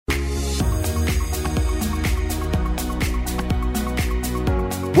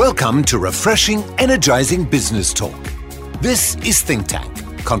Welcome to refreshing, energizing business talk. This is Think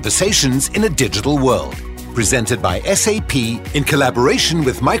Tank, Conversations in a Digital World, presented by SAP in collaboration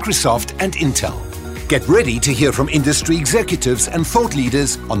with Microsoft and Intel. Get ready to hear from industry executives and thought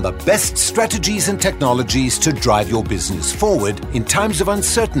leaders on the best strategies and technologies to drive your business forward in times of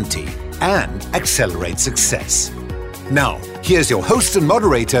uncertainty and accelerate success. Now, here's your host and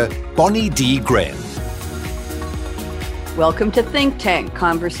moderator, Bonnie D. Graham. Welcome to Think Tank,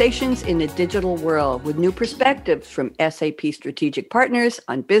 Conversations in a Digital World, with new perspectives from SAP strategic partners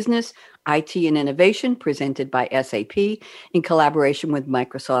on business, IT, and innovation, presented by SAP in collaboration with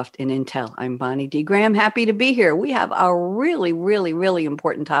Microsoft and Intel. I'm Bonnie D. Graham, happy to be here. We have a really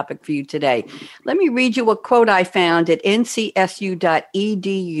important topic for you today. Let me read you a quote I found at ncsu.edu.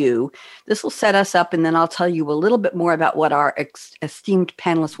 This will set us up, and then I'll tell you a little bit more about what our esteemed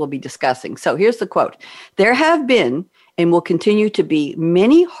panelists will be discussing. So here's the quote. There have been and will continue to be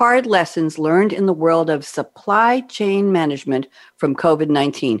many hard lessons learned in the world of supply chain management from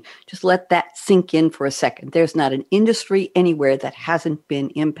COVID-19. Just let that sink in for a second. There's not an industry anywhere that hasn't been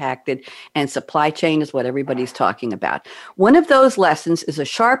impacted, and supply chain is what everybody's talking about. One of those lessons is a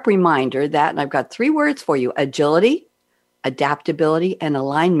sharp reminder that, and I've got 3 words for you, agility, adaptability, and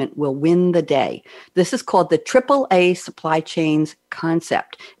alignment will win the day. This is called the AAA supply chains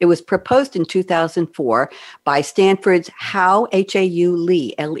concept. It was proposed in 2004 by Stanford's Hau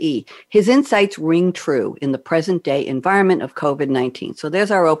Lee, L-E. His insights ring true in the present day environment of COVID-19. So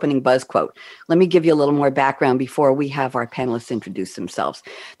there's our opening buzz quote. Let me give you a little more background before we have our panelists introduce themselves.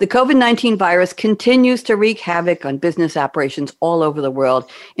 The COVID-19 virus continues to wreak havoc on business operations all over the world,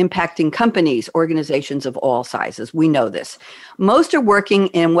 impacting companies, organizations of all sizes. We know this. Most are working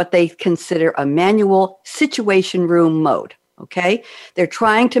in what they consider a manual situation room mode. Okay, they're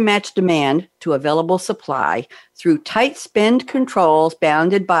trying to match demand to available supply through tight spend controls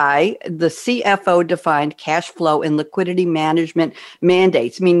bounded by the CFO-defined cash flow and liquidity management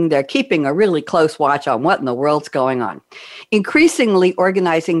mandates, meaning they're keeping a really close watch on what in the world's going on. Increasingly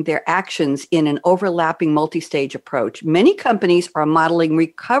organizing their actions in an overlapping multi-stage approach, many companies are modeling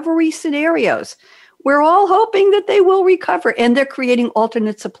recovery scenarios. We're all hoping that they will recover, and they're creating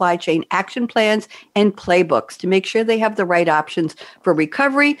alternate supply chain action plans and playbooks to make sure they have the right options for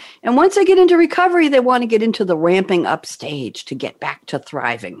recovery. And once they get into recovery, they want to get into the ramping up stage to get back to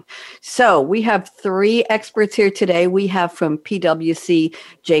thriving. So we have 3 experts here today. We have from PwC,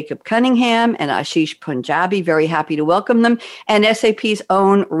 Jacob Cunningham and Ashish Punjabi. Very happy to welcome them. And SAP's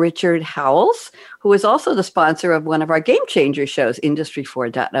own Richard Howells, who is also the sponsor of one of our Game Changer shows, Industry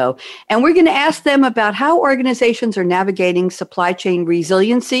 4.0. And we're going to ask them about how organizations are navigating supply chain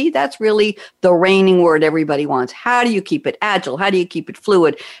resiliency. That's really the reigning word everybody wants. How do you keep it agile? How do you keep it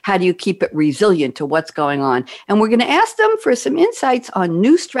fluid? How do you keep it resilient to what's going on? And we're going to ask them for some insights on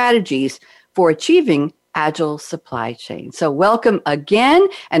new strategies for achieving agile supply chain. So welcome again,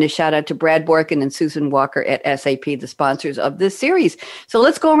 and a shout out to Brad Borkin and Susan Walker at SAP, the sponsors of this series. So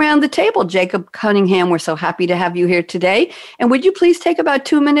let's go around the table. Jacob Cunningham, we're so happy to have you here today. And would you please take about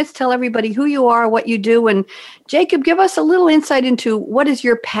 2 minutes, tell everybody who you are, what you do, and Jacob, give us a little insight into what is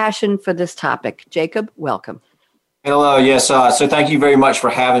your passion for this topic. Jacob, welcome. Hello. Yes. So thank you very much for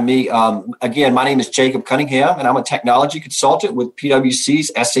having me. Again, my name is Jacob Cunningham, and I'm a technology consultant with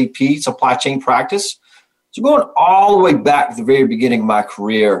PwC's SAP supply chain practice. So going all the way back to the very beginning of my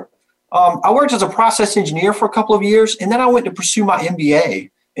career, I worked as a process engineer for a couple of years, and then I went to pursue my MBA.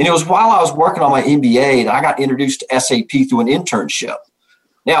 And it was while I was working on my MBA that I got introduced to SAP through an internship.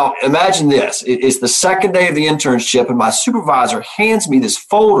 Now, imagine this. It's the second day of the internship, and my supervisor hands me this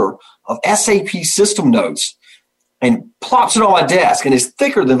folder of SAP system notes and plops it on my desk, and it's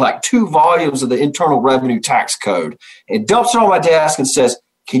thicker than like 2 volumes of the Internal Revenue Tax Code, and dumps it on my desk and says,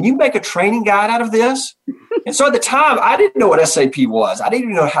 "Can you make a training guide out of this?" And so at the time, I didn't know what SAP was. I didn't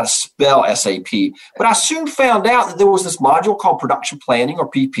even know how to spell SAP. But I soon found out that there was this module called production planning, or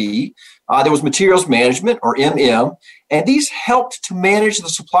PP. There was materials management, or MM. And these helped to manage the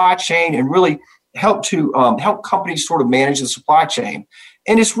supply chain and really help companies sort of manage the supply chain.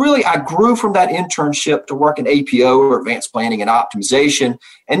 And it's really, I grew from that internship to work in APO, or advanced planning and optimization.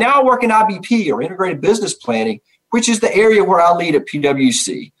 And now I work in IBP, or integrated business planning, which is the area where I lead at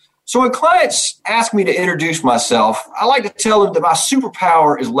PwC. So when clients ask me to introduce myself, I like to tell them that my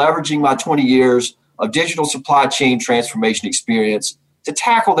superpower is leveraging my 20 years of digital supply chain transformation experience to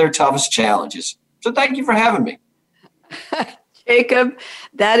tackle their toughest challenges. So thank you for having me. Jacob,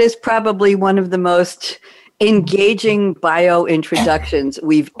 that is probably one of the most engaging bio introductions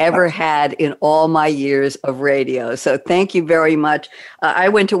we've ever had in all my years of radio. So thank you very much. I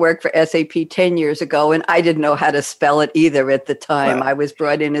went to work for SAP 10 years ago, and I didn't know how to spell it either at the time. Wow. I was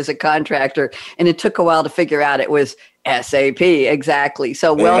brought in as a contractor, and it took a while to figure out it was SAP. Exactly.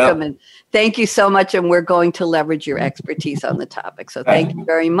 So welcome and thank you so much. And we're going to leverage your expertise on the topic. So thank you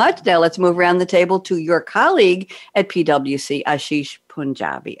very much. Now let's move around the table to your colleague at PwC, Ashish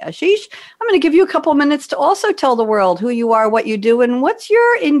Punjabi. Ashish, I'm going to give you a couple minutes to also tell the world who you are, what you do, and what's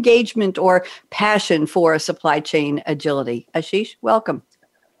your engagement or passion for supply chain agility. Ashish, welcome.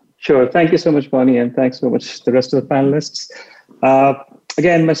 Sure. Thank you so much, Bonnie, and thanks so much to the rest of the panelists.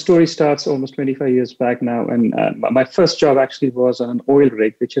 Again, my story starts almost 25 years back now, and my first job actually was on an oil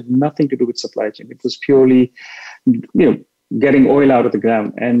rig, which had nothing to do with supply chain. It was purely, getting oil out of the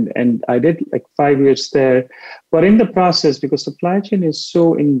ground, and I did like 5 years there. But in the process, because supply chain is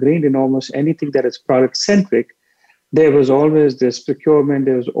so ingrained in almost anything that is product centric, there was always this procurement,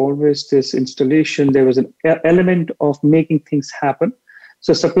 there was always this installation, there was an element of making things happen.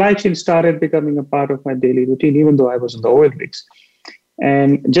 So supply chain started becoming a part of my daily routine, even though I was on the oil rigs.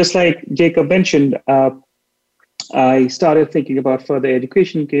 And just like Jacob mentioned, I started thinking about further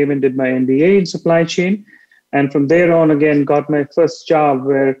education, came and did my MBA in supply chain. And from there on, again, got my first job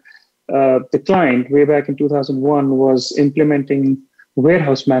where the client, way back in 2001, was implementing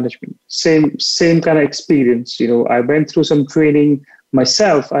warehouse management. Same kind of experience. I went through some training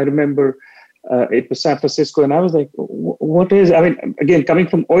myself. I remember it was San Francisco, and I was like, what is, again, coming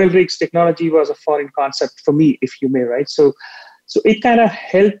from oil rigs, technology was a foreign concept for me, if you may, right? So it kind of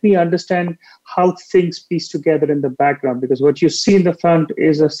helped me understand how things piece together in the background, because what you see in the front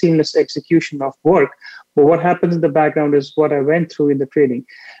is a seamless execution of work. But what happens in the background is what I went through in the training.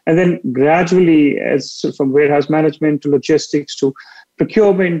 And then gradually, from warehouse management to logistics to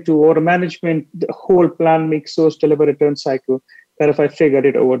procurement to order management, the whole plan, make, source, deliver, return cycle, that if I figured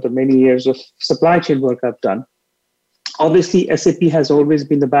it over the many years of supply chain work I've done. Obviously, SAP has always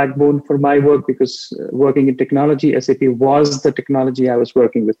been the backbone for my work because working in technology, SAP was the technology I was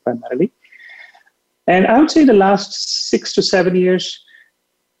working with primarily. And I would say the last 6 to 7 years,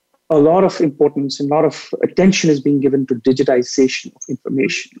 a lot of importance and a lot of attention is being given to digitization of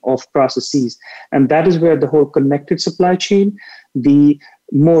information, of processes. And that is where the whole connected supply chain, the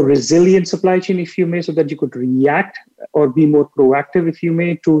more resilient supply chain, if you may, so that you could react or be more proactive, if you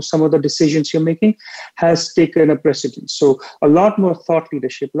may, to some of the decisions you're making, has taken a precedence. So a lot more thought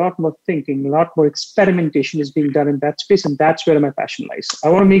leadership, a lot more thinking, a lot more experimentation is being done in that space. And that's where my passion lies. I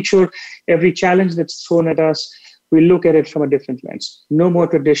want to make sure every challenge that's thrown at us, we look at it from a different lens. No more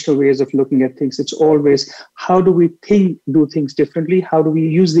traditional ways of looking at things. It's always, how do we do things differently? How do we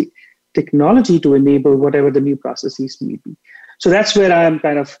use the technology to enable whatever the new processes may be? So that's where I am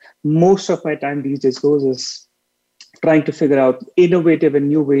kind of, most of my time these days goes, is trying to figure out innovative and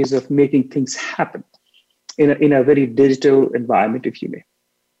new ways of making things happen in a very digital environment, if you may.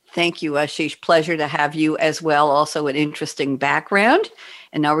 Thank you, Ashish. Pleasure to have you as well. Also an interesting background.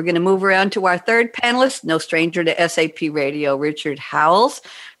 And now we're going to move around to our third panelist, no stranger to SAP Radio, Richard Howells.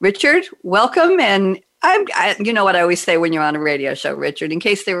 Richard, welcome. And you know what I always say when you're on a radio show, Richard, in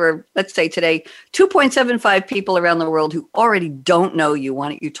case there were, let's say today, 2.75 people around the world who already don't know you, why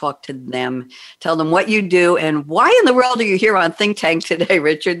don't you talk to them, tell them what you do, and why in the world are you here on Think Tank today,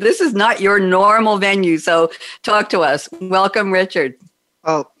 Richard? This is not your normal venue, so talk to us. Welcome, Richard.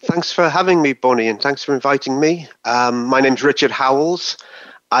 Well, thanks for having me, Bonnie, and thanks for inviting me. My name's Richard Howells.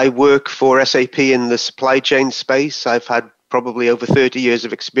 I work for SAP in the supply chain space. I've had probably over 30 years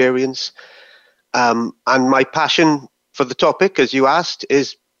of experience. And my passion for the topic, as you asked,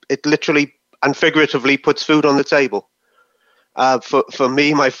 is it literally and figuratively puts food on the table. For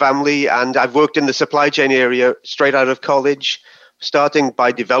me, my family, and I've worked in the supply chain area straight out of college, starting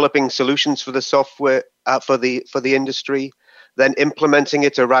by developing solutions for the software for the industry, then implementing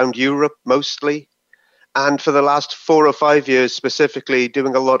it around Europe mostly, and for the last 4 or 5 years specifically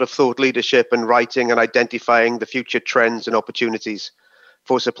doing a lot of thought leadership and writing and identifying the future trends and opportunities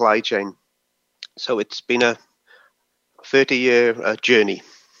for supply chain. So it's been a 30-year journey.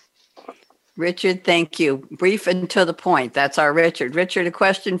 Richard, thank you. Brief and to the point. That's our Richard. Richard, a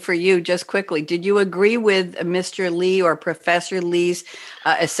question for you just quickly. Did you agree with Mr. Lee or Professor Lee's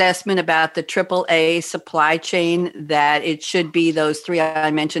assessment about the AAA supply chain, that it should be those three I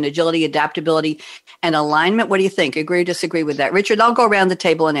mentioned, agility, adaptability, and alignment? What do you think? Agree or disagree with that? Richard, I'll go around the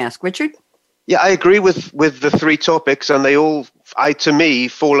table and ask. Richard? Yeah, I agree with the three topics, and they all, to me,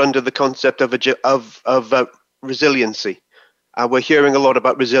 fall under the concept of resiliency. We're hearing a lot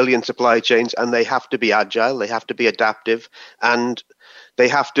about resilient supply chains, and they have to be agile, they have to be adaptive, and they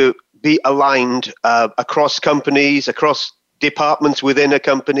have to be aligned across companies, across departments within a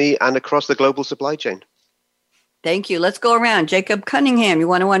company, and across the global supply chain. Thank you. Let's go around. Jacob Cunningham, you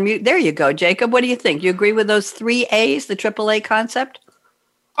want to unmute? There you go. Jacob, what do you think? You agree with those 3 A's, the AAA concept?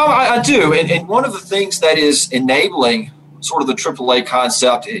 Oh, I do. And one of the things that is enabling sort of the AAA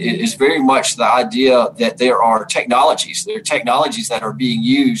concept is very much the idea that there are technologies. There are technologies that are being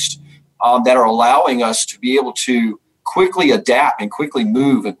used that are allowing us to be able to quickly adapt and quickly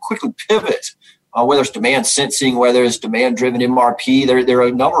move and quickly pivot, whether it's demand sensing, whether it's demand-driven MRP. There are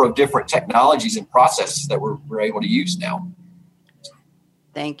a number of different technologies and processes that we're able to use now.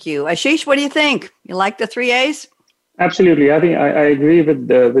 Thank you. Ashish, what do you think? You like the 3 A's? Absolutely. I think I agree with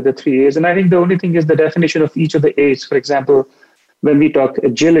the 3 A's. And I think the only thing is the definition of each of the A's. For example, when we talk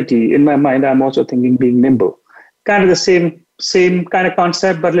agility, in my mind, I'm also thinking being nimble. Kind of the same kind of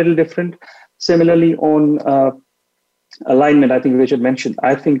concept, but a little different. Similarly, on alignment, I think Richard mentioned,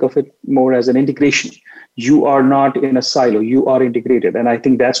 I think of it more as an integration. You are not in a silo, you are integrated. And I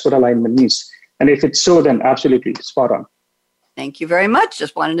think that's what alignment means. And if it's so, then absolutely spot on. Thank you very much.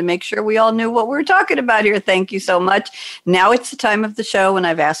 Just wanted to make sure we all knew what we were talking about here. Thank you so much. Now it's the time of the show when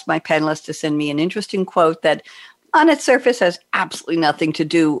I've asked my panelists to send me an interesting quote that on its surface has absolutely nothing to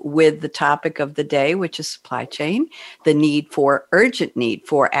do with the topic of the day, which is supply chain, the urgent need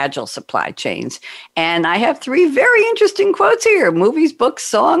for agile supply chains. And I have 3 very interesting quotes here: movies, books,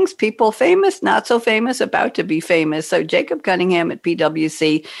 songs, people famous, not so famous, about to be famous. So Jacob Cunningham at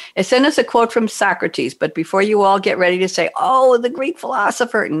PwC has sent us a quote from Socrates. But before you all get ready to say, oh, the Greek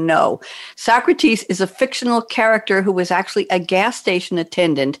philosopher, no. Socrates is a fictional character who was actually a gas station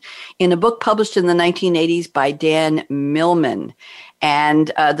attendant in a book published in the 1980s by Dan Millman. And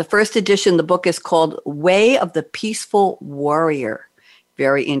the first edition, the book is called Way of the Peaceful Warrior.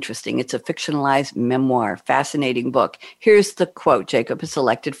 Very interesting. It's a fictionalized memoir. Fascinating book. Here's the quote Jacob has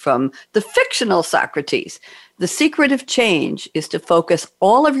selected from the fictional Socrates. The secret of change is to focus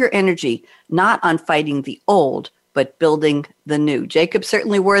all of your energy not on fighting the old, but building the new. Jacob,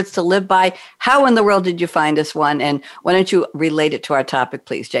 certainly words to live by. How in the world did you find this one? And why don't you relate it to our topic,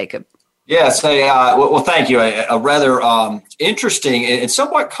 please, Jacob? Yes, well, thank you. A rather interesting and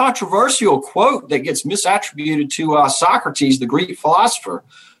somewhat controversial quote that gets misattributed to Socrates, the Greek philosopher,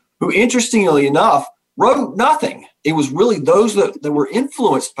 who, interestingly enough, wrote nothing. It was really those that were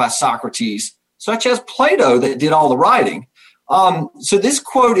influenced by Socrates, such as Plato, that did all the writing. So this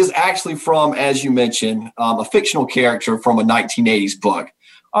quote is actually from, as you mentioned, a fictional character from a 1980s book.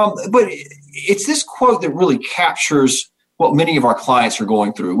 But it's this quote that really captures what many of our clients are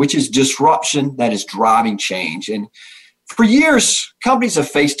going through, which is disruption that is driving change. And for years, companies have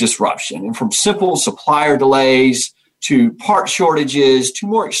faced disruption, and from simple supplier delays to part shortages to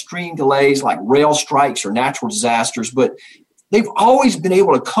more extreme delays like rail strikes or natural disasters. But they've always been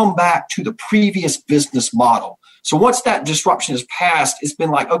able to come back to the previous business model. So once that disruption has passed, it's been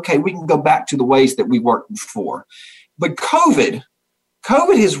like, okay, we can go back to the ways that we worked before. But COVID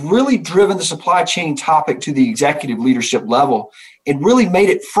has really driven the supply chain topic to the executive leadership level and really made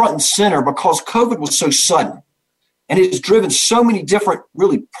it front and center because COVID was so sudden. And it has driven so many different,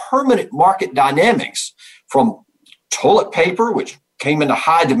 really permanent market dynamics, from toilet paper, which came into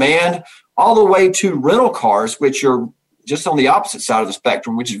high demand, all the way to rental cars, which are just on the opposite side of the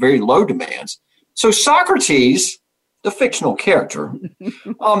spectrum, which is very low demands. So Socrates, the fictional character,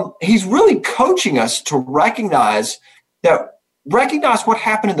 he's really coaching us to recognize what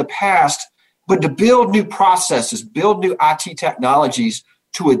happened in the past, but to build new processes, build new IT technologies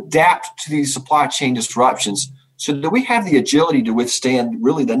to adapt to these supply chain disruptions so that we have the agility to withstand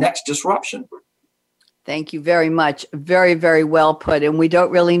really the next disruption. Thank you very much. Very, very well put. And we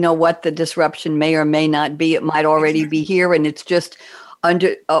don't really know what the disruption may or may not be. It might already be here, and it's just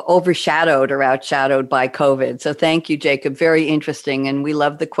overshadowed or outshadowed by COVID. So thank you, Jacob. Very interesting. And we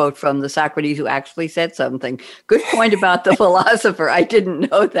love the quote from the Socrates who actually said something. Good point about the philosopher. I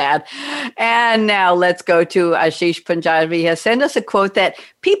didn't know that. And now let's go to Ashish Punjabi. He has sent us a quote that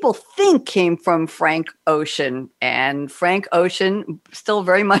people think came from Frank Ocean. And Frank Ocean, still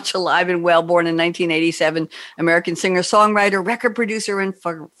very much alive and well, born in 1987, American singer-songwriter, record producer, and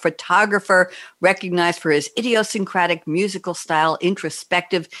photographer, recognized for his idiosyncratic musical style,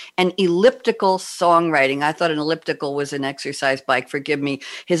 introspective and elliptical songwriting. I thought an elliptical was an exercise bike, forgive me.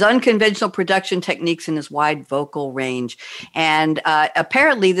 His unconventional production techniques and his wide vocal range. And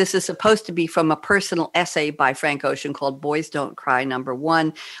apparently this is supposed to be from a personal essay by Frank Ocean called Boys Don't Cry,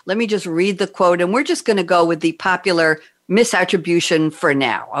 #1. Let me just read the quote, and we're just going to go with the popular misattribution for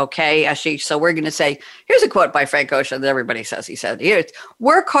now, okay, Ashish? So we're going to say, here's a quote by Frank Ocean that everybody says he said. Here it's,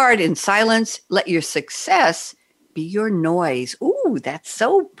 work hard in silence, let your success be your noise. Ooh, that's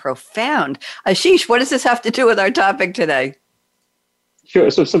so profound. Ashish, what does this have to do with our topic today? Sure.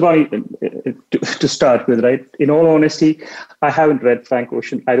 So, Bonnie, to start with, right, in all honesty, I haven't read Frank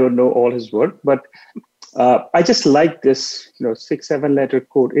Ocean. I don't know all his work, but I just like this, 6-7 letter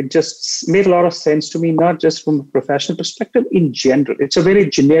quote. It just made a lot of sense to me, not just from a professional perspective, in general. It's a very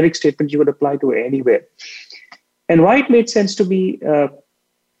generic statement you would apply to anywhere. And why it made sense to me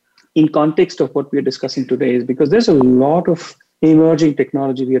in context of what we are discussing today is because there's a lot of emerging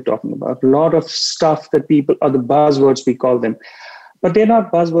technology we are talking about, a lot of stuff that people, or the buzzwords we call them, but they're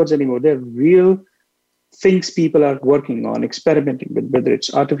not buzzwords anymore. They're real things people are working on, experimenting with, whether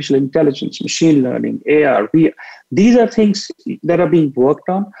it's artificial intelligence, machine learning, AR, VR. These are things that are being worked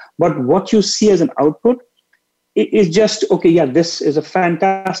on, but what you see as an output is just, okay, yeah, this is a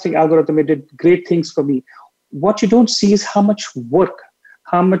fantastic algorithm. It did great things for me. What you don't see is how much work,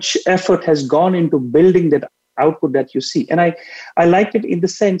 how much effort has gone into building that output that you see. And I liked it in the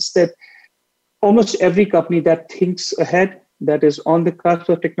sense that almost every company that thinks ahead, that is on the cusp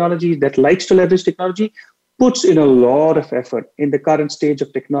of technology, that likes to leverage technology, puts in a lot of effort in the current stage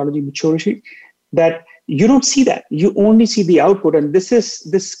of technology maturity, that you don't see that. You only see the output. And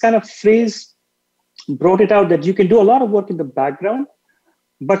this kind of phrase brought it out that you can do a lot of work in the background,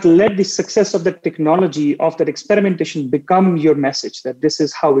 but let the success of the technology, of that experimentation, become your message, that this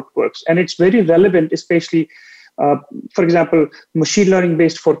is how it works. And it's very relevant, especially, for example, machine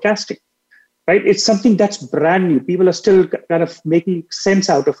learning-based forecasting, right? It's something that's brand new. People are still kind of making sense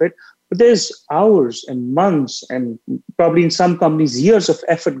out of it, but there's hours and months and probably in some companies, years of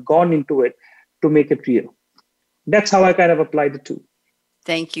effort gone into it to make it real. That's how I kind of apply the two.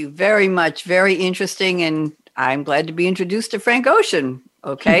 Thank you very much. Very interesting. And I'm glad to be introduced to Frank Ocean.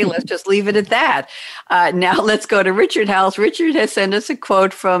 Okay, let's just leave it at that. Now let's go to Richard Howells. Richard has sent us a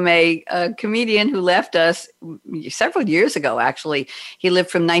quote from a comedian who left us several years ago, actually. He lived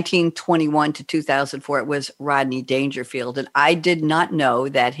from 1921 to 2004. It was Rodney Dangerfield. And I did not know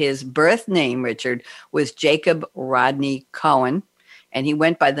that his birth name, Richard, was Jacob Rodney Cohen. And he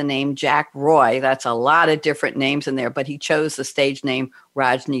went by the name Jack Roy. That's a lot of different names in there, but he chose the stage name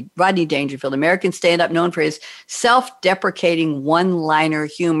Rodney Dangerfield, American stand-up known for his self-deprecating one-liner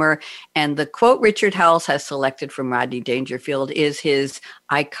humor. And the quote Richard Howells has selected from Rodney Dangerfield is his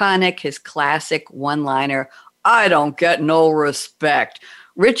iconic, his classic one-liner, "I don't get no respect."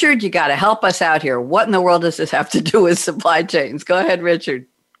 Richard, you got to help us out here. What in the world does this have to do with supply chains? Go ahead, Richard.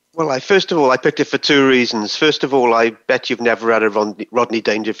 Well, first of all, I picked it for two reasons. First of all, I bet you've never had a Rodney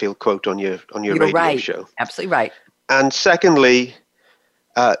Dangerfield quote on your radio show. Absolutely right. And secondly,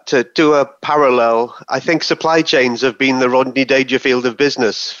 to do a parallel, I think supply chains have been the Rodney Dangerfield of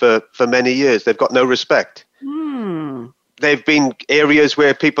business for many years. They've got no respect. They've been areas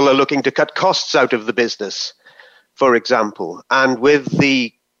where people are looking to cut costs out of the business, for example. And with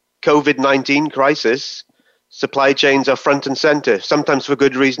the COVID-19 crisis, supply chains are front and center, sometimes for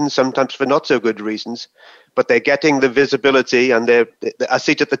good reasons, sometimes for not so good reasons, but they're getting the visibility and they're a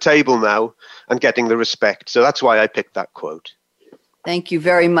seat at the table now and getting the respect. So that's why I picked that quote. Thank you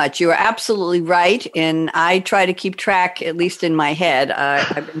very much. You are absolutely right. And I try to keep track, at least in my head.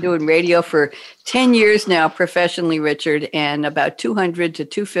 I've been doing radio for 10 years now professionally, Richard, and about 200 to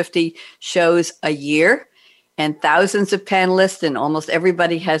 250 shows a year. And thousands of panelists, and almost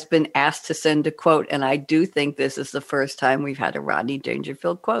everybody has been asked to send a quote. And I do think this is the first time we've had a Rodney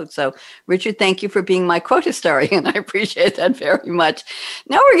Dangerfield quote. So, Richard, thank you for being my quote historian. I appreciate that very much.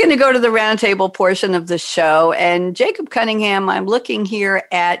 Now we're going to go to the roundtable portion of the show. And Jacob Cunningham, I'm looking here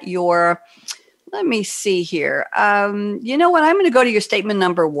at your... Let me see here. You know what? I'm going to go to your statement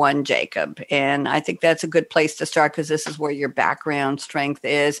number 1, Jacob. And I think that's a good place to start because this is where your background strength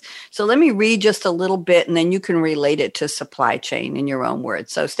is. So let me read just a little bit and then you can relate it to supply chain in your own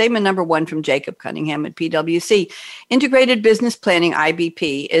words. So statement number 1 from Jacob Cunningham at PwC. Integrated Business Planning,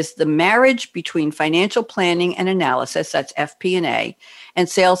 IBP, is the marriage between financial planning and analysis, that's FP&A, and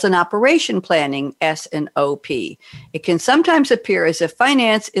sales and operation planning, S&OP. It can sometimes appear as if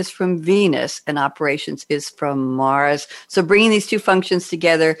finance is from Venus and operations is from Mars. So bringing these two functions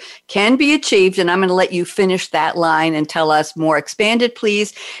together can be achieved. And I'm going to let you finish that line and tell us more. Expanded,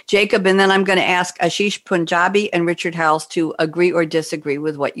 please, Jacob. And then I'm going to ask Ashish Punjabi and Richard Howells to agree or disagree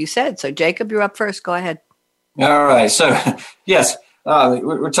with what you said. So Jacob, you're up first. Go ahead. All right. So yes,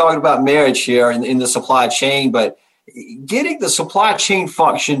 we're talking about marriage here in the supply chain, but getting the supply chain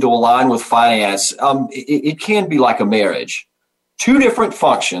function to align with finance, it can be like a marriage. Two different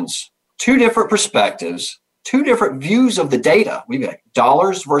functions, two different perspectives, two different views of the data. We've got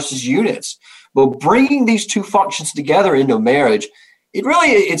dollars versus units. But bringing these two functions together into a marriage,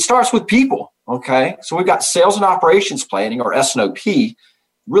 it starts with people. Okay, so we've got sales and operations planning, or S&OP,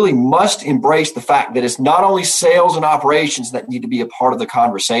 really must embrace the fact that it's not only sales and operations that need to be a part of the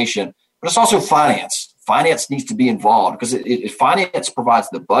conversation, but it's also finance. Finance needs to be involved because finance provides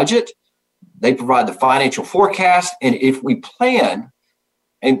the budget, they provide the financial forecast, and if we plan,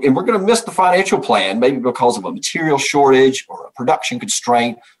 and we're going to miss the financial plan, maybe because of a material shortage or a production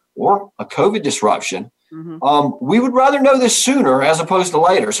constraint or a COVID disruption, we would rather know this sooner as opposed to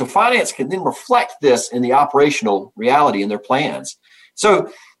later. So finance can then reflect this in the operational reality in their plans.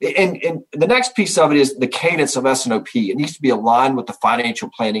 So, and the next piece of it is the cadence of S&OP. It needs to be aligned with the financial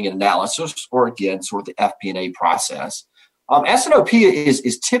planning and analysis, or again, sort of the FP&A process. S&OP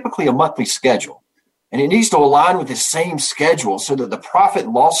is typically a monthly schedule, and it needs to align with the same schedule so that the profit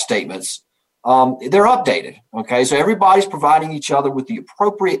and loss statements, they're updated. Okay, so everybody's providing each other with the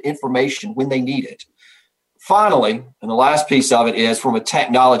appropriate information when they need it. Finally, and the last piece of it is from a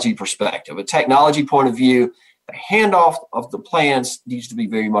technology perspective. A technology point of view, the handoff of the plans needs to be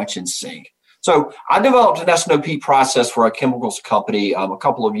very much in sync. So I developed an S&OP process for a chemicals company a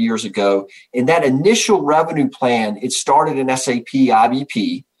couple of years ago. In that initial revenue plan, it started in SAP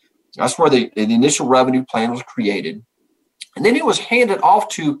IBP. That's where the initial revenue plan was created. And then it was handed off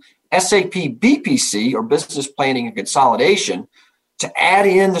to SAP BPC, or Business Planning and Consolidation, to add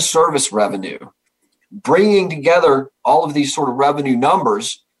in the service revenue. Bringing together all of these sort of revenue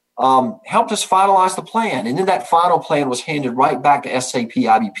numbers helped us finalize the plan. And then that final plan was handed right back to SAP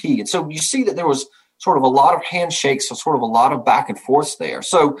IBP. And so you see that there was sort of a lot of handshakes, so sort of a lot of back and forth there.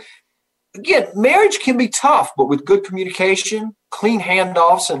 So again, marriage can be tough, but with good communication, clean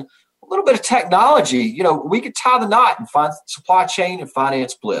handoffs, and a little bit of technology, we could tie the knot and find supply chain and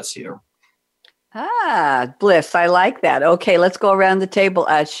finance bliss here. Bliss. I like that. Okay, let's go around the table.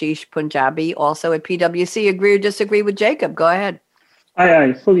 Ashish Punjabi, also at PwC. Agree or disagree with Jacob? Go ahead.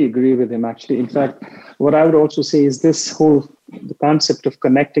 I fully agree with him, actually. In fact, what I would also say is the concept of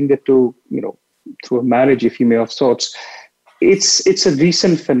connecting it to, through a marriage, if you may, of sorts, it's a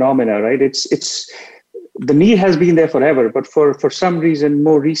recent phenomena, right? It's the need has been there forever, but for some reason,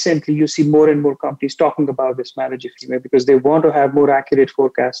 more recently, you see more and more companies talking about this marriage, if you may, because they want to have more accurate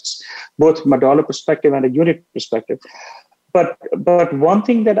forecasts, both from a dollar perspective and a unit perspective. But one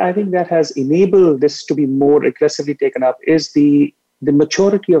thing that I think that has enabled this to be more aggressively taken up is the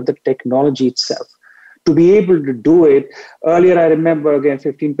maturity of the technology itself. To be able to do it, earlier I remember, again,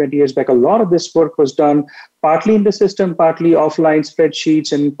 15, 20 years back, a lot of this work was done partly in the system, partly offline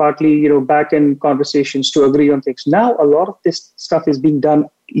spreadsheets, and partly, back-end conversations to agree on things. Now, a lot of this stuff is being done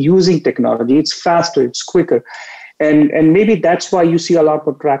using technology. It's faster, it's quicker. And maybe that's why you see a lot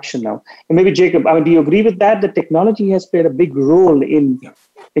more traction now. And maybe, Jacob, do you agree with that? The technology has played a big role in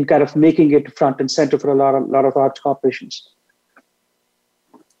kind of making it front and center for a lot of large corporations.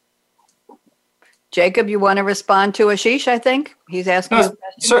 Jacob, you want to respond to Ashish, I think? He's asking you a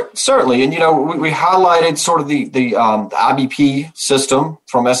question. Certainly. And, we highlighted sort of the IBP system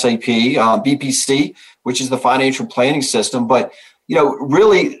from SAP, BPC, which is the financial planning system. But,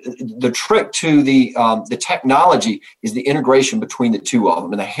 really the trick to the technology is the integration between the two of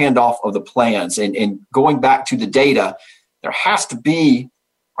them and the handoff of the plans. And going back to the data, there has to be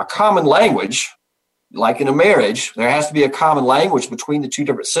a common language. Like in a marriage, there has to be a common language between the two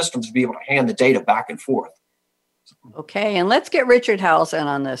different systems to be able to hand the data back and forth. Okay, and let's get Richard Howells in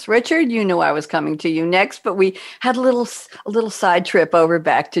on this. Richard, you knew I was coming to you next, but we had a little side trip over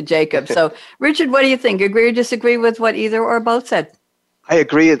back to Jacob. So, Richard, what do you think? Agree or disagree with what either or both said? I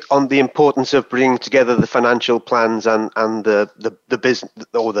agree on the importance of bringing together the financial plans and the business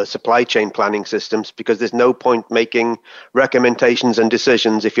or the supply chain planning systems, because there's no point making recommendations and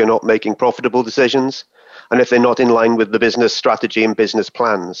decisions if you're not making profitable decisions and if they're not in line with the business strategy and business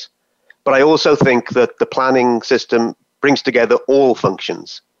plans. But I also think that the planning system brings together all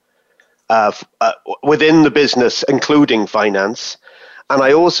functions within the business, including finance. And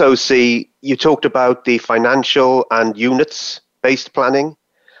I also see, you talked about the financial and units-based planning.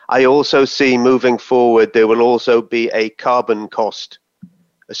 I also see moving forward, there will also be a carbon cost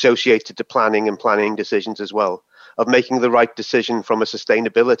associated to planning and planning decisions as well, of making the right decision from a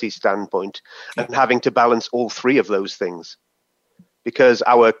sustainability standpoint and having to balance all three of those things. Because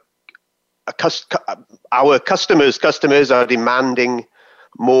our customers are demanding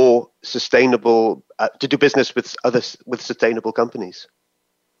more sustainable, to do business with sustainable companies.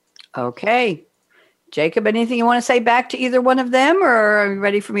 Okay. Jacob, anything you want to say back to either one of them, or are you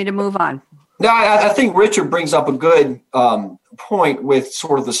ready for me to move on? No, I think Richard brings up a good point with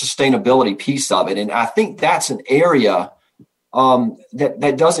sort of the sustainability piece of it. And I think that's an area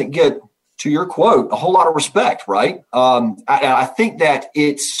that doesn't get, to your quote, a whole lot of respect, right? I think that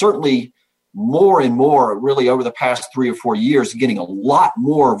it's certainly more and more, really over the past 3 or 4 years, getting a lot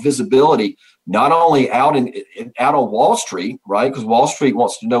more visibility, not only out on Wall Street, right? Because Wall Street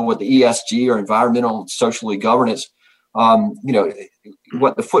wants to know what the ESG or environmental and socially governance,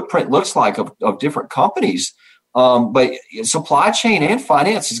 what the footprint looks like of different companies. But supply chain and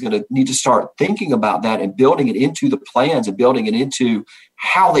finance is going to need to start thinking about that and building it into the plans and building it into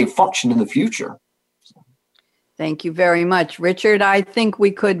how they function in the future. Thank you very much, Richard. I think we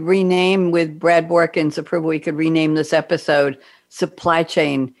could rename, with Brad Borkin's approval, we could rename this episode Supply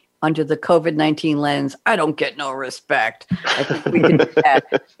Chain under the COVID-19 lens. I don't get no respect. I think we can do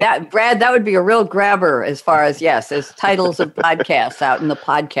that. Brad, that would be a real grabber as far as, as titles of podcasts out in the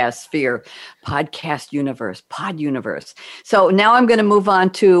podcast sphere, podcast universe, pod universe. So now I'm going to move on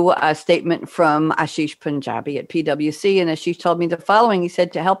to a statement from Ashish Punjabi at PwC. And Ashish told me the following. He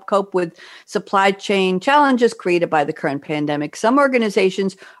said, to help cope with supply chain challenges created by the current pandemic, some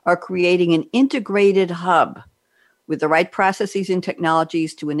organizations are creating an integrated hub with the right processes and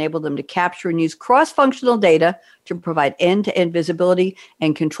technologies to enable them to capture and use cross-functional data to provide end-to-end visibility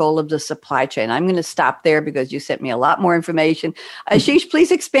and control of the supply chain. I'm going to stop there because you sent me a lot more information. Ashish,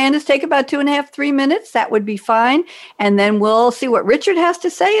 please expand. Let's take about 2.5, 3 minutes. That would be fine. And then we'll see what Richard has to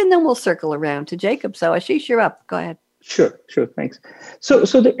say, and then we'll circle around to Jacob. So Ashish, you're up. Go ahead. Sure. Thanks. So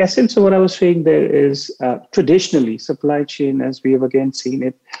the essence of what I was saying there is traditionally supply chain, as we have again seen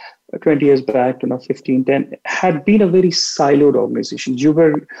it, 20 years back to now 15, 10, had been a very siloed organization. You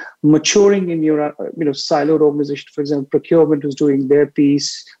were maturing in your siloed organization. For example, procurement was doing their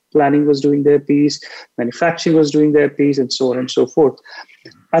piece, planning was doing their piece, manufacturing was doing their piece, and so on and so forth.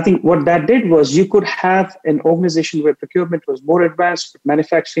 I think what that did was you could have an organization where procurement was more advanced, but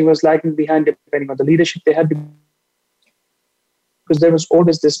manufacturing was lagging behind depending on the leadership they had. Because there was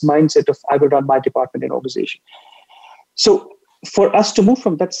always this mindset of I will run my department and organization. So for us to move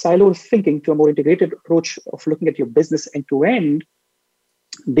from that siloed thinking to a more integrated approach of looking at your business end to end,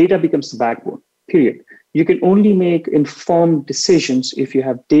 data becomes the backbone, period. You can only make informed decisions if you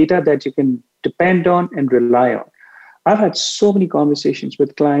have data that you can depend on and rely on. I've had so many conversations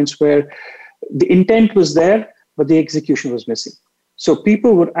with clients where the intent was there, but the execution was missing. So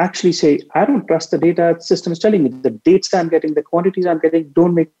people would actually say, I don't trust the data system is telling me. The dates I'm getting, the quantities I'm getting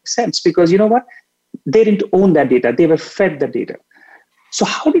don't make sense because you know what? They didn't own that data. They were fed the data. So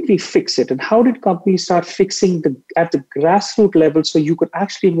how did we fix it? And how did companies start fixing at the grassroots level so you could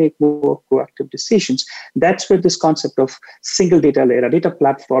actually make more proactive decisions? That's where this concept of single data layer, a data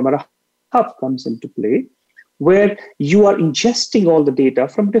platform, or a hub comes into play, where you are ingesting all the data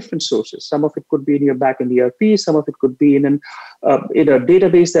from different sources. Some of it could be in your backend ERP, some of it could be in a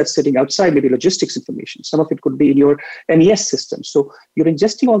database that's sitting outside, maybe logistics information. Some of it could be in your MES system. So you're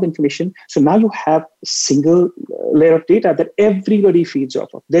ingesting all the information. So now you have a single layer of data that everybody feeds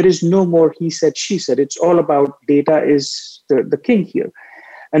off of. There is no more he said, she said. It's all about data is the king here.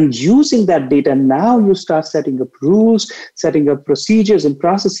 And using that data, now you start setting up rules, setting up procedures and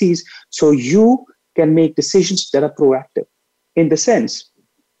processes so you can make decisions that are proactive. In the sense,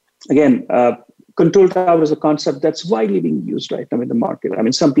 again, control tower is a concept that's widely being used right now in the market. I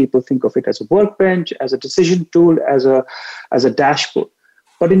mean, some people think of it as a workbench, as a decision tool, as a dashboard.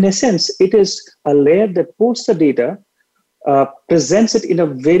 But in essence, it is a layer that pulls the data, presents it in a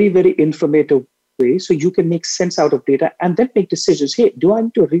very, very informative way so you can make sense out of data and then make decisions. Hey, do I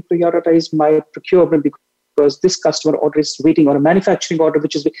need to reprioritize my procurement because this customer order is waiting on a manufacturing order,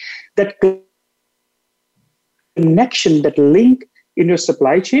 which is that connection, that link in your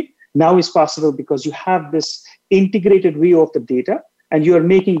supply chain now is possible because you have this integrated view of the data and you are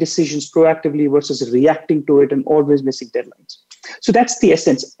making decisions proactively versus reacting to it and always missing deadlines. So that's the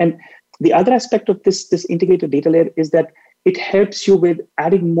essence. And the other aspect of this integrated data layer is that it helps you with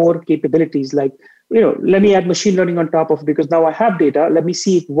adding more capabilities like, let me add machine learning on top of it because now I have data. Let me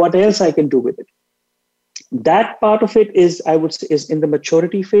see what else I can do with it. That part of it is, I would say, is in the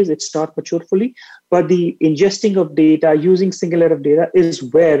maturity phase. It's not mature fully, but the ingesting of data, using single layer of data is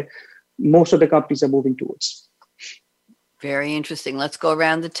where most of the companies are moving towards. Very interesting. Let's go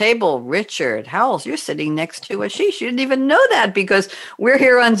around the table. Richard Howells, you're sitting next to Ashish. You didn't even know that because we're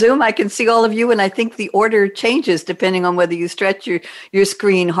here on Zoom. I can see all of you, and I think the order changes depending on whether you stretch your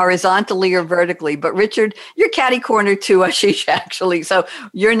screen horizontally or vertically. But Richard, you're catty corner to Ashish, actually. So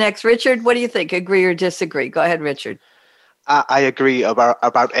you're next. Richard, what do you think? Agree or disagree? Go ahead, Richard. I agree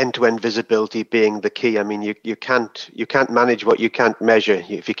about end-to-end visibility being the key. I mean, you can't manage what you can't measure.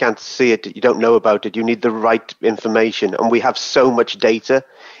 If you can't see it, you don't know about it. You need the right information, and we have so much data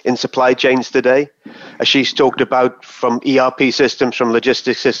in supply chains today. Ashish talked about from ERP systems, from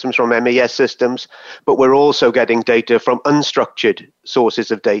logistics systems, from MES systems, but we're also getting data from unstructured sources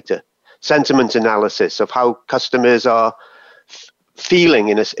of data. sentiment analysis of how customers are feeling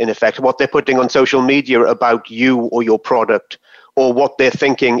in effect, what they're putting on social media about you or your product, or what they're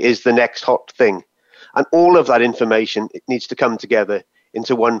thinking is the next hot thing. And all of that information, it needs to come together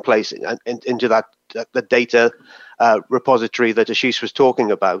into one place, and into the data repository that Ashish was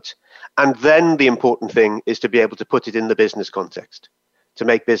talking about. And then the important thing is to be able to put it in the business context, to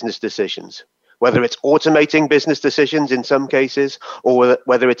make business decisions, whether it's automating business decisions in some cases, or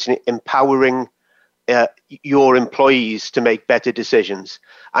whether it's empowering your employees to make better decisions.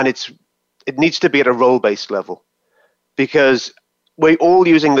 And it needs to be at a role-based level, because we're all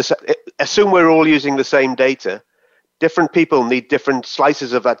using assume we're all using the same data. Different people need different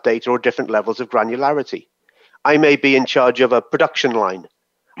slices of that data or different levels of granularity. I may be in charge of a production line.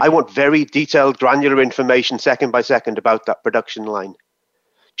 I want very detailed, granular information second by second about that production line.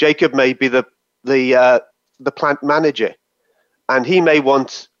 Jacob may be the plant manager, and he may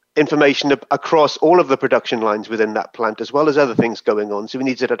want information across all of the production lines within that plant, as well as other things going on. So he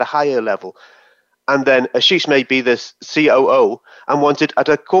needs it at a higher level. And then Ashish may be this COO and want it at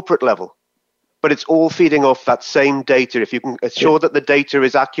a corporate level. But it's all feeding off that same data. If you can ensure that the data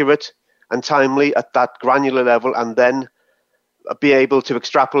is accurate and timely at that granular level, and then be able to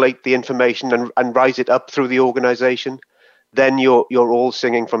extrapolate the information and rise it up through the organization, then you're all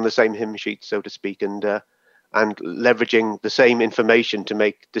singing from the same hymn sheet, so to speak, and leveraging the same information to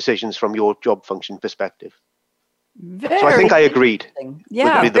make decisions from your job function perspective. So I think I agreed.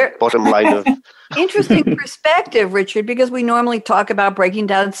 Yeah, would be the bottom line of interesting perspective, Richard, because we normally talk about breaking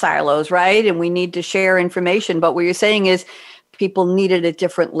down silos, right? And we need to share information. But what you're saying is people need it at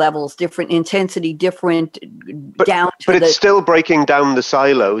different levels, different intensity, different But it's still breaking down the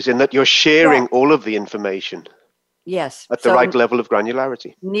silos in that you're sharing all of the information. Yes. At the right level of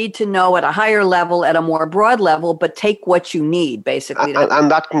granularity. Need to know at a higher level, at a more broad level, but take what you need, basically. And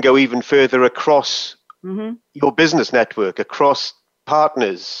that can go even further across your business network, across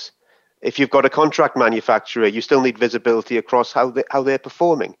partners. If you've got a contract manufacturer, you still need visibility across how they're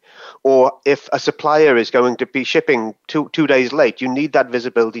performing. Or if a supplier is going to be shipping two days late, you need that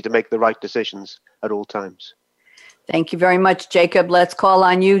visibility to make the right decisions at all times. Thank you very much, Jacob. Let's call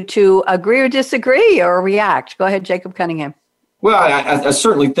on you to agree or disagree or react. Go ahead, Jacob Cunningham. Well, I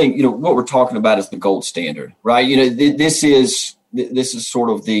certainly think, what we're talking about is the gold standard, right? This is sort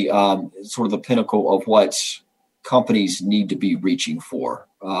of the pinnacle of what companies need to be reaching for.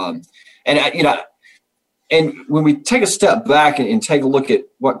 And when we take a step back and take a look at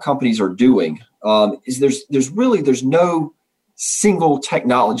what companies are doing, there's no single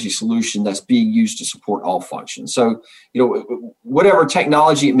technology solution that's being used to support all functions. So, whatever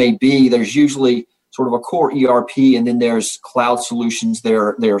technology it may be, there's usually sort of a core ERP, and then there's cloud solutions.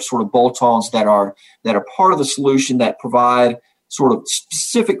 There are sort of bolt-ons that are part of the solution that provide sort of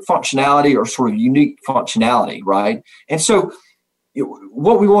specific functionality or sort of unique functionality, right? And so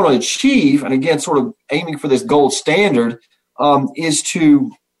what we want to achieve, and again, sort of aiming for this gold standard, is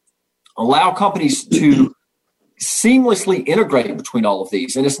to allow companies to seamlessly integrate between all of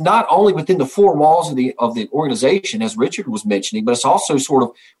these. And it's not only within the four walls of the organization, as Richard was mentioning, but it's also sort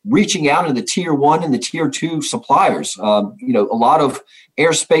of reaching out into the tier 1 and the tier 2 suppliers. A lot of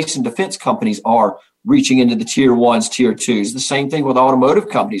aerospace and defense companies are reaching into the tier 1s, tier 2s. The same thing with automotive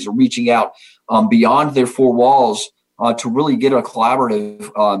companies are reaching out beyond their four walls to really get a collaborative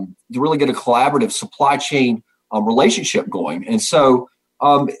supply chain relationship going. And so,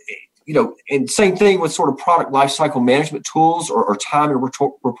 and same thing with sort of product lifecycle management tools or time and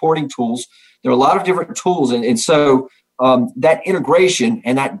reporting tools. There are a lot of different tools. And so that integration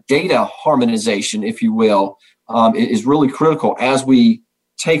and that data harmonization, if you will, is really critical as we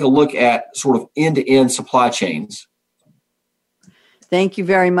take a look at sort of end-to-end supply chains. Thank you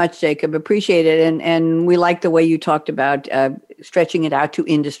very much, Jacob. Appreciate it. And we like the way you talked about stretching it out to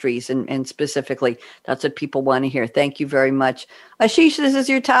industries and specifically. That's what people want to hear. Thank you very much. Ashish, this is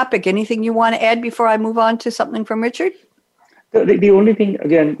your topic. Anything you want to add before I move on to something from Richard? The only thing,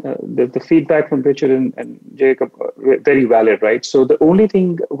 again, the feedback from Richard and Jacob, very valid, right? So the only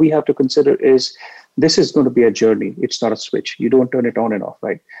thing we have to consider is this is going to be a journey. It's not a switch. You don't turn it on and off,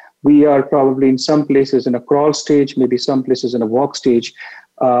 right? We are probably in some places in a crawl stage, maybe some places in a walk stage.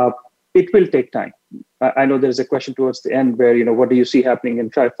 It will take time. I know there's a question towards the end where, what do you see happening in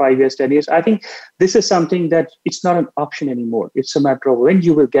 5 years, 10 years? I think this is something that it's not an option anymore. It's a matter of when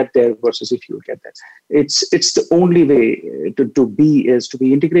you will get there versus if you will get there. It's the only way to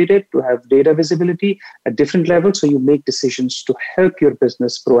be integrated, to have data visibility at different levels so you make decisions to help your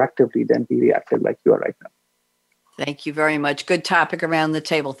business proactively than be reactive like you are right now. Thank you very much. Good topic around the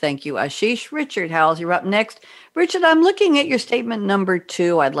table. Thank you, Ashish. Richard Howells, you're up next. Richard, I'm looking at your statement number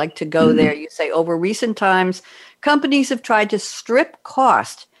 2. I'd like to go there. You say, over recent times, companies have tried to strip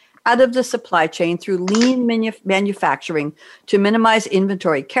cost out of the supply chain through lean manufacturing to minimize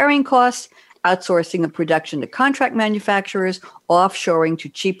inventory carrying costs, outsourcing of production to contract manufacturers, offshoring to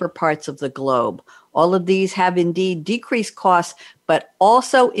cheaper parts of the globe. All of these have indeed decreased costs, but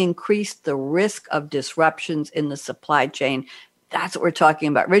also increased the risk of disruptions in the supply chain. That's what we're talking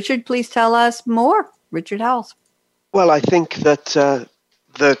about. Richard, please tell us more. Richard Howells. Well, I think that the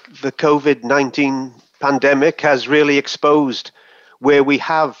COVID-19 pandemic has really exposed where we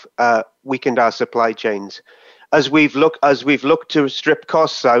have weakened our supply chains. As we've looked to strip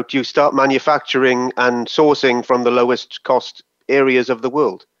costs out, you start manufacturing and sourcing from the lowest cost areas of the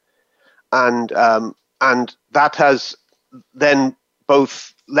world, and that has then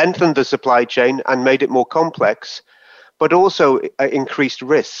both lengthened the supply chain and made it more complex, but also increased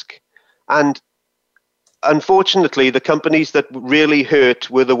risk. And unfortunately, the companies that really hurt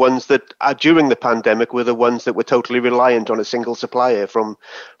were the ones that, during the pandemic, were the ones that were totally reliant on a single supplier from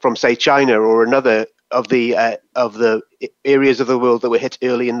say China or another of the areas of the world that were hit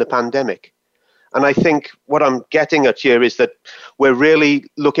early in the pandemic. And I think what I'm getting at here is that we're really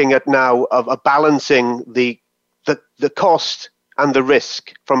looking at now of balancing the cost and the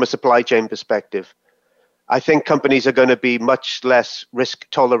risk from a supply chain perspective. I think companies are going to be much less risk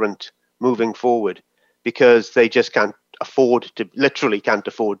tolerant moving forward, because they just can't afford to,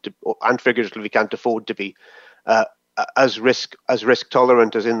 and figuratively can't afford to be as risk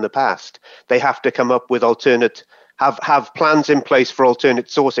tolerant as in the past. They have to come up with have plans in place for alternate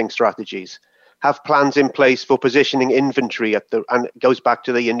sourcing strategies, have plans in place for positioning inventory and it goes back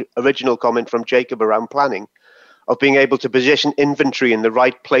to the original comment from Jacob around planning, of being able to position inventory in the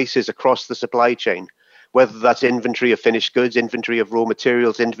right places across the supply chain, whether that's inventory of finished goods, inventory of raw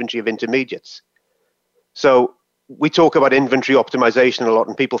materials, inventory of intermediates. So we talk about inventory optimization a lot,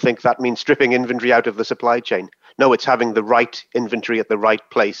 and people think that means stripping inventory out of the supply chain. No, it's having the right inventory at the right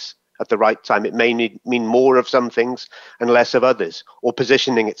place at the right time. It may mean more of some things and less of others, or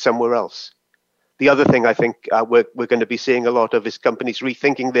positioning it somewhere else. The other thing I think we're going to be seeing a lot of is companies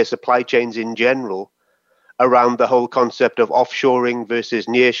rethinking their supply chains in general around the whole concept of offshoring versus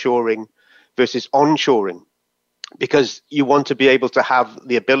nearshoring versus onshoring, because you want to be able to have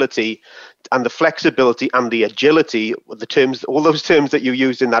the ability and the flexibility and the agility, all those terms that you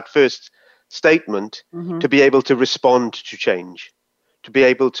used in that first statement, to be able to respond to change, to be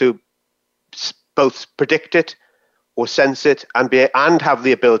able to both predict it or sense it and have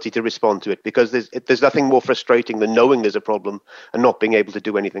the ability to respond to it, because there's nothing more frustrating than knowing there's a problem and not being able to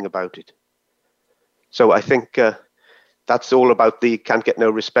do anything about it. So I think that's all about the can't get no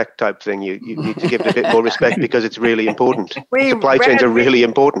respect type thing. You need to give it a bit more respect because it's really important. Supply chains are really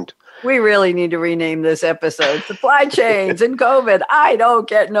important. We really need to rename this episode, Supply Chains and COVID. I don't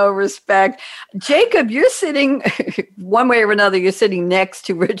get no respect. Jacob, you're sitting, one way or another, you're sitting next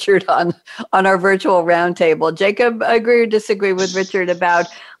to Richard on our virtual roundtable. Jacob, agree or disagree with Richard about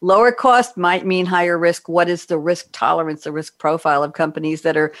lower cost might mean higher risk? What is the risk tolerance, the risk profile of companies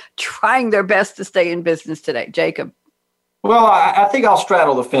that are trying their best to stay in business today? Jacob. Well, I think I'll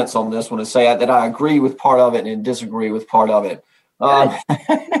straddle the fence on this one and say that I agree with part of it and disagree with part of it.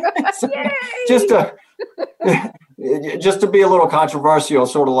 Just to be a little controversial,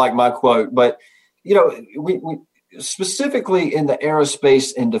 sort of like my quote, but we specifically in the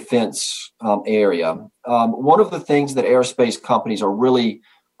aerospace and defense area, one of the things that aerospace companies are really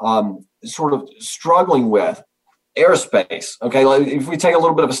sort of struggling with. Aerospace, okay, if we take a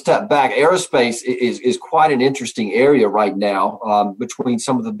little bit of a step back, aerospace is quite an interesting area right now between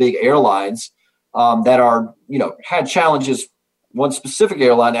some of the big airlines that are, had challenges. One specific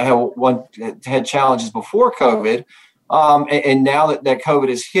airline that had challenges before COVID, and now that COVID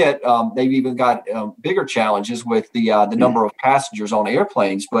has hit, they've even got bigger challenges with the number of passengers on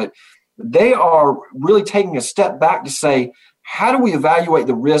airplanes. But they are really taking a step back to say, how do we evaluate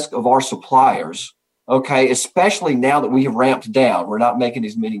the risk of our suppliers? Okay, especially now that we have ramped down, we're not making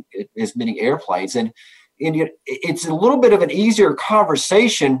as many airplanes, and it's a little bit of an easier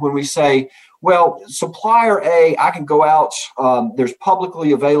conversation when we say, well, supplier A, I can go out, there's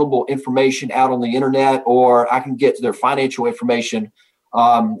publicly available information out on the internet, or I can get their financial information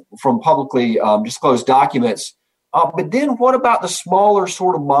from publicly disclosed documents. But then what about the smaller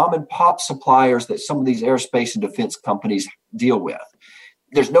sort of mom and pop suppliers that some of these aerospace and defense companies deal with?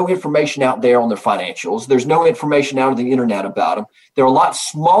 There's no information out there on their financials. There's no information out on the internet about them. They're a lot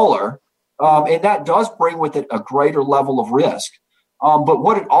smaller, and that does bring with it a greater level of risk. But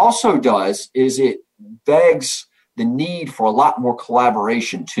what it also does is it begs the need for a lot more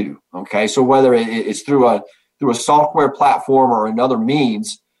collaboration too. Okay, so whether it's through a software platform or another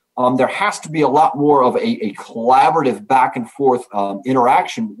means, there has to be a lot more of a collaborative back and forth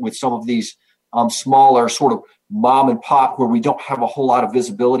interaction with some of these smaller sort of mom and pop where we don't have a whole lot of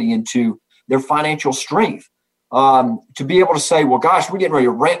visibility into their financial strength. To be able to say, well, gosh, we're getting ready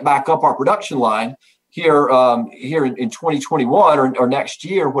to ramp back up our production line here in 2021 or next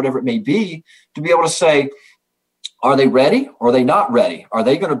year, whatever it may be, to be able to say, are they ready or are they not ready? Are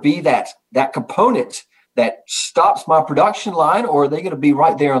they going to be that component that stops my production line, or are they going to be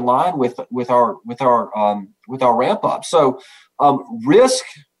right there in line with our ramp up? So risk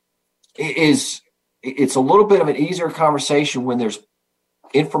it's a little bit of an easier conversation when there's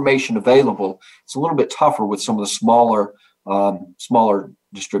information available. It's a little bit tougher with some of the smaller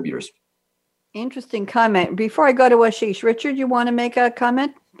distributors. Interesting comment. Before I go to Ashish, Richard, you want to make a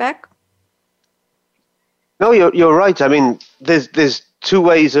comment back? No, you're right. I mean, there's two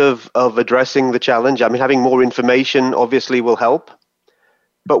ways of addressing the challenge. I mean, having more information obviously will help,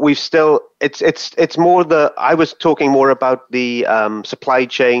 but we've still it's more I was talking more about the supply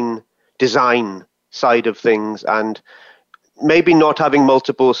chain design side of things, and maybe not having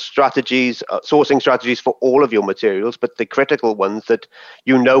multiple strategies, sourcing strategies for all of your materials, but the critical ones that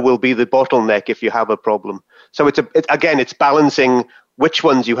will be the bottleneck if you have a problem. So it's balancing which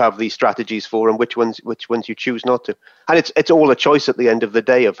ones you have these strategies for and which ones you choose not to. And it's all a choice at the end of the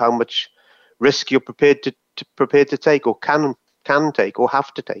day of how much risk you're prepared to take, or can take, or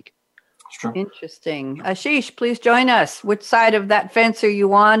have to take. True. Interesting. Ashish, please join us. Which side of that fence are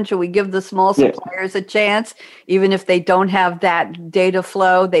you on? Should we give the small suppliers a chance, even if they don't have that data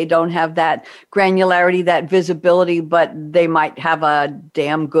flow, they don't have that granularity, that visibility, but they might have a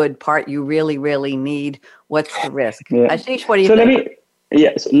damn good part you really, really need? What's the risk? Yeah. Ashish, what do you think?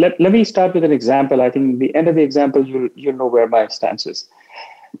 Let me start with an example. I think the end of the example, you'll know where my stance is.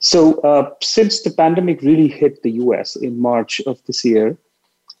 So since the pandemic really hit the US in March of this year,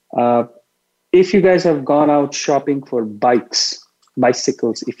 if you guys have gone out shopping for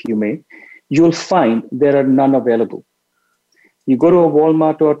bicycles, if you may, you'll find there are none available. You go to a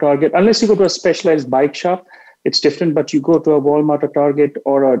Walmart or a Target, unless you go to a specialized bike shop, it's different, but you go to a Walmart, a Target,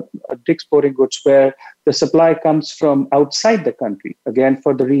 or a Dick's Sporting Goods where the supply comes from outside the country, again,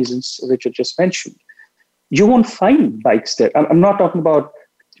 for the reasons Richard just mentioned. You won't find bikes there. I'm not talking about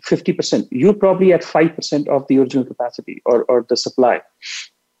 50%. You're probably at 5% of the original capacity or the supply.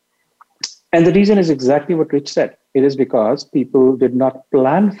 And the reason is exactly what Rich said. It is because people did not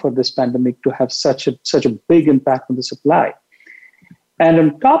plan for this pandemic to have such a big impact on the supply. And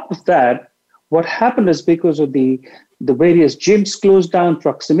on top of that, what happened is because of the various gyms closed down,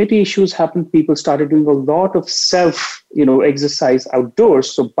 proximity issues happened, people started doing a lot of exercise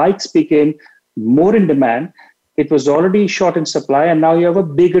outdoors. So bikes became more in demand. It was already short in supply, and now you have a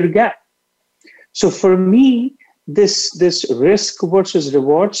bigger gap. So for me, this risk versus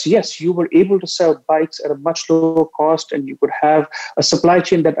rewards, yes, you were able to sell bikes at a much lower cost, and you could have a supply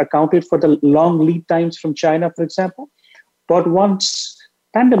chain that accounted for the long lead times from China, for example. But once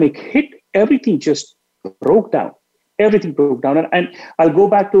pandemic hit, everything just broke down. Everything broke down. And I'll go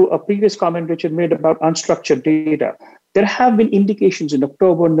back to a previous comment Richard made about unstructured data. There have been indications in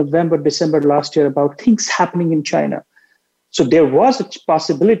October, November, December last year about things happening in China. So there was a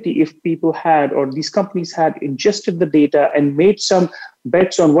possibility if people had, or these companies had ingested the data and made some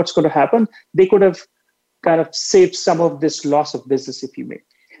bets on what's going to happen, they could have kind of saved some of this loss of business, if you may.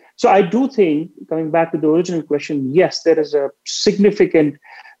 So I do think, coming back to the original question, yes, there is a significant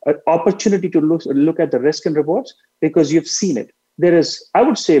opportunity to look at the risk and rewards because you've seen it. There is, I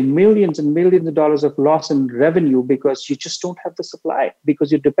would say, millions and millions of dollars of loss in revenue because you just don't have the supply,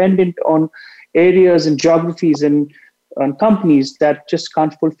 because you're dependent on areas and geographies and on companies that just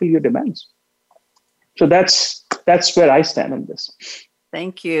can't fulfill your demands. So that's where I stand on this.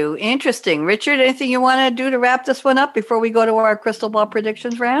 Thank you. Interesting. Richard, anything you want to do to wrap this one up before we go to our crystal ball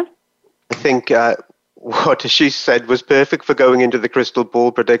predictions round? I think what Ashish said was perfect for going into the crystal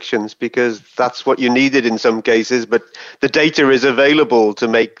ball predictions, because that's what you needed in some cases, but the data is available to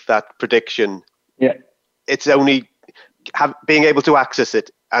make that prediction. Yeah. It's only being able to access it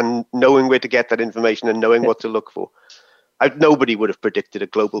and knowing where to get that information and knowing what to look for. Nobody would have predicted a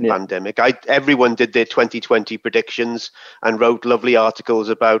global pandemic. Everyone did their 2020 predictions and wrote lovely articles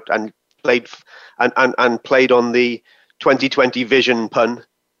about and played on the 2020 vision pun,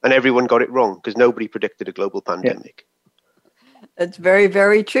 and everyone got it wrong because nobody predicted a global pandemic. That's very,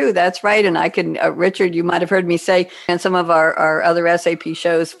 very true. That's right. And I can, Richard, you might have heard me say in some of our other SAP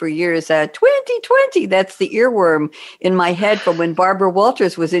shows for years, 2020, that's the earworm in my head from when Barbara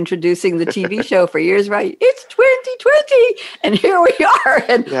Walters was introducing the TV show for years, right? It's 2020. And here we are.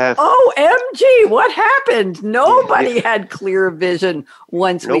 And OMG, what happened? Nobody had clear vision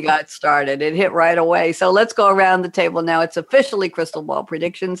once we got started. It hit right away. So let's go around the table now. It's officially Crystal Ball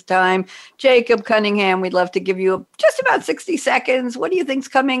Predictions time. Jacob Cunningham, we'd love to give you just about 60 seconds. What do you think's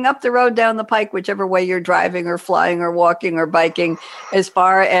coming up the road, down the pike, whichever way you're driving or flying or walking or biking, as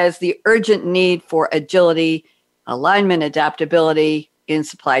far as the urgent need for agility, alignment, adaptability in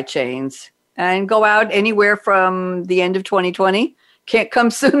supply chains, and go out anywhere from the end of 2020? Can't come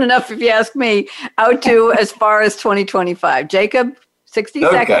soon enough, if you ask me, out to as far as 2025. Jacob, 60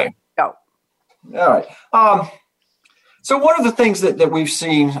 seconds. Go. All right. So one of the things that we've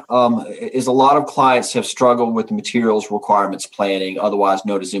seen is a lot of clients have struggled with materials requirements planning, otherwise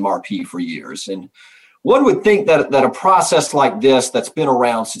known as MRP, for years. And one would think that a process like this that's been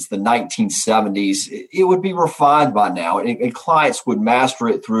around since the 1970s, it would be refined by now, and clients would master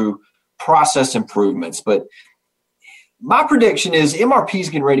it through process improvements. But my prediction is MRP is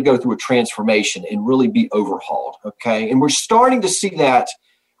getting ready to go through a transformation and really be overhauled, okay? And we're starting to see that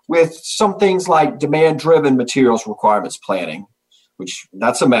with some things like demand-driven materials requirements planning, which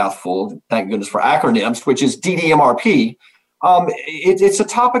that's a mouthful, thank goodness for acronyms, which is DDMRP. It's a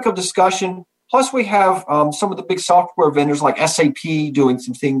topic of discussion. Plus, we have some of the big software vendors like SAP doing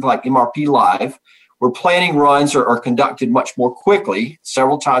some things like MRP Live, where planning runs are conducted much more quickly,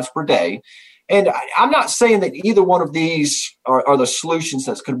 several times per day. And I'm not saying that either one of these are the solutions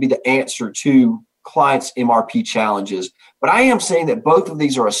that's going to be the answer to clients' MRP challenges. But I am saying that both of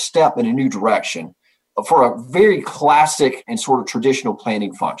these are a step in a new direction for a very classic and sort of traditional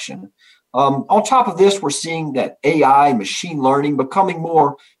planning function. On top of this, we're seeing that AI, machine learning, becoming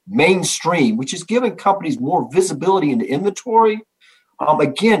more mainstream, which is giving companies more visibility into inventory.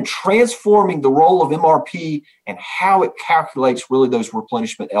 Again, transforming the role of MRP and how it calculates really those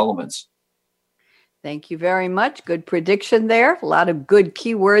replenishment elements. Thank you very much. Good prediction there. A lot of good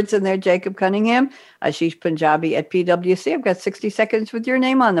keywords in there, Jacob Cunningham. Ashish Punjabi at PwC. I've got 60 seconds with your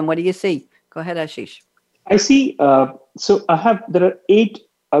name on them. What do you see? Go ahead, Ashish. I see. There are 8,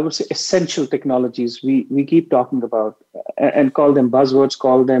 I would say, essential technologies we keep talking about and call them buzzwords,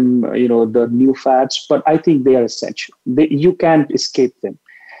 call them, the new fads, but I think they are essential. You can't escape them.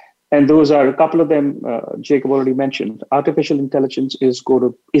 And those are a couple of them, Jacob already mentioned. Artificial intelligence is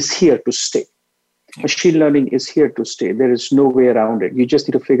here to stay. Machine learning is here to stay. There is no way around it. You just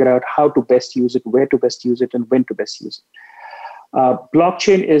need to figure out how to best use it, where to best use it, and when to best use it.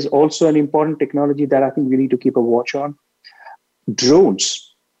 Blockchain is also an important technology that I think we need to keep a watch on.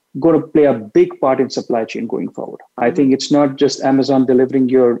 Drones going to play a big part in supply chain going forward. I think it's not just Amazon delivering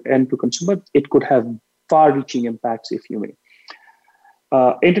your end to consumer. It could have far-reaching impacts, if you may.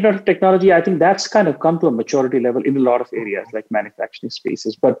 Internet of Technology, I think that's kind of come to a maturity level in a lot of areas like manufacturing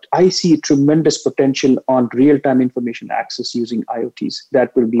spaces. But I see tremendous potential on real-time information access using IoTs.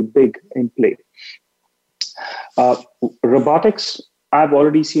 That will be big in play. Robotics, I've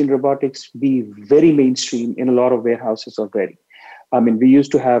already seen robotics be very mainstream in a lot of warehouses already. I mean, we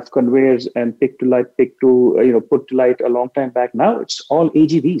used to have conveyors and put to light a long time back. Now it's all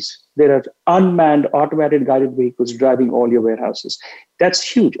AGVs. There are unmanned, automated guided vehicles driving all your warehouses. That's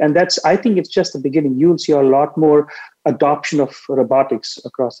huge. And I think it's just the beginning. You'll see a lot more adoption of robotics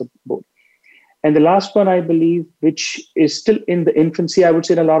across the board. And the last one, I believe, which is still in the infancy, I would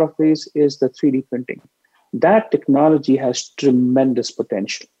say in a lot of ways, is the 3D printing. That technology has tremendous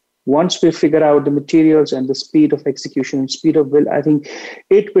potential. Once we figure out the materials and the speed of execution and speed of build, I think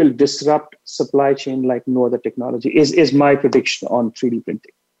it will disrupt supply chain like no other technology, is my prediction on 3D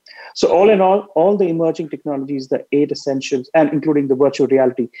printing. So all in all the emerging technologies, the 8 essentials, and including the virtual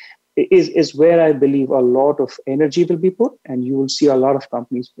reality, is where I believe a lot of energy will be put, and you will see a lot of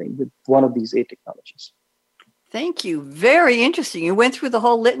companies playing with one of these 8 technologies. Thank you. Very interesting. You went through the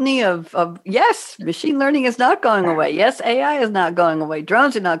whole litany of yes, machine learning is not going away. Yes, AI is not going away.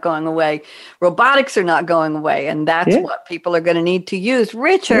 Drones are not going away. Robotics are not going away. And that's what people are going to need to use.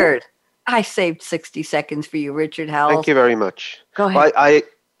 Richard, I saved 60 seconds for you, Richard Howells. Thank you very much. Go ahead.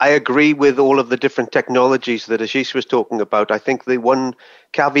 I agree with all of the different technologies that Ashish was talking about. I think the one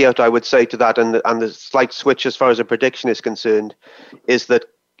caveat I would say to that, and the slight switch as far as a prediction is concerned, is that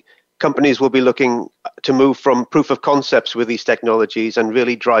companies will be looking to move from proof of concepts with these technologies and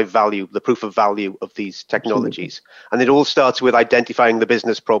really drive value, the proof of value of these technologies. Absolutely. And it all starts with identifying the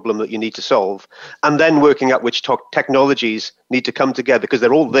business problem that you need to solve, and then working out which technologies need to come together, because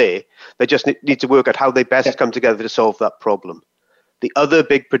they're all there. They just need to work out how they best come together to solve that problem. The other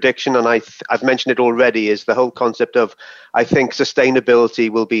big prediction, and I've mentioned it already, is the whole concept of, I think sustainability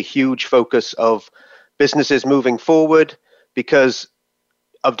will be a huge focus of businesses moving forward because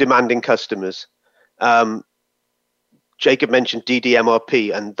of demanding customers. Jacob mentioned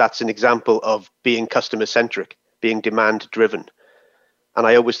DDMRP, and that's an example of being customer-centric, being demand-driven. And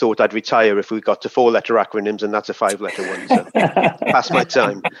I always thought I'd retire if we got to 4-letter acronyms, and that's a 5-letter one. So past my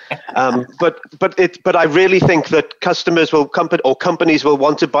time. But I really think that customers will companies will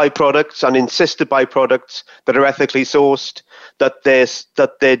want to buy products and insist to buy products that are ethically sourced, that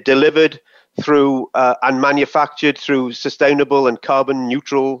they're delivered through and manufactured through sustainable and carbon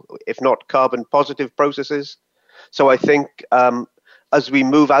neutral, if not carbon positive processes. So I think as we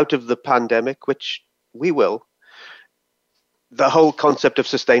move out of the pandemic, which we will, the whole concept of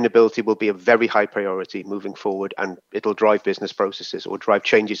sustainability will be a very high priority moving forward, and it'll drive business processes or drive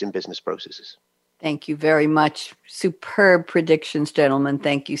changes in business processes. Thank you very much. Superb predictions, gentlemen.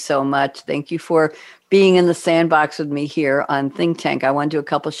 Thank you so much. Thank you for being in the sandbox with me here on Think Tank. I want to do a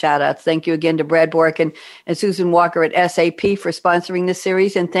couple shout outs. Thank you again to Brad Borkin and Susan Walker at SAP for sponsoring this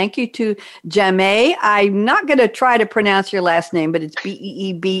series. And thank you to Jamee. I'm not going to try to pronounce your last name, but it's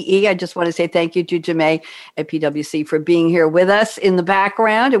Beebe. I just want to say thank you to Jamee at PwC for being here with us in the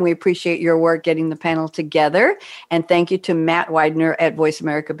background. And we appreciate your work getting the panel together. And thank you to Matt Widener at Voice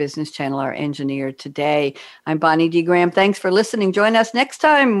America Business Channel, our engineer today. I'm Bonnie D. Graham. Thanks for listening. Join us next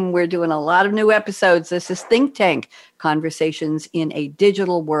time. We're doing a lot of new episodes. This is Think Tank, Conversations in a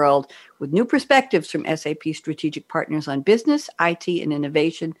Digital World, with new perspectives from SAP strategic partners on business, IT, and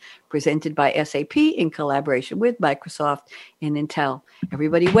innovation, presented by SAP in collaboration with Microsoft and Intel.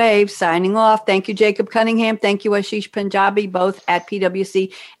 Everybody wave, signing off. Thank you, Jacob Cunningham. Thank you, Ashish Punjabi, both at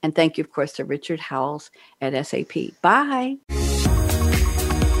PwC. And thank you, of course, to Richard Howells at SAP. Bye.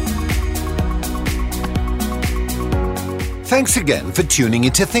 Thanks again for tuning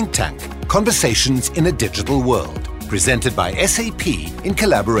into Think Tank, Conversations in a Digital World, presented by SAP in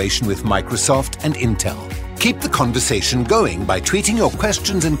collaboration with Microsoft and Intel. Keep the conversation going by tweeting your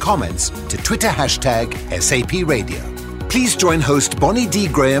questions and comments to Twitter hashtag SAP Radio. Please join host Bonnie D.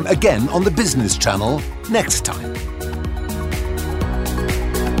 Graham again on the Business Channel next time.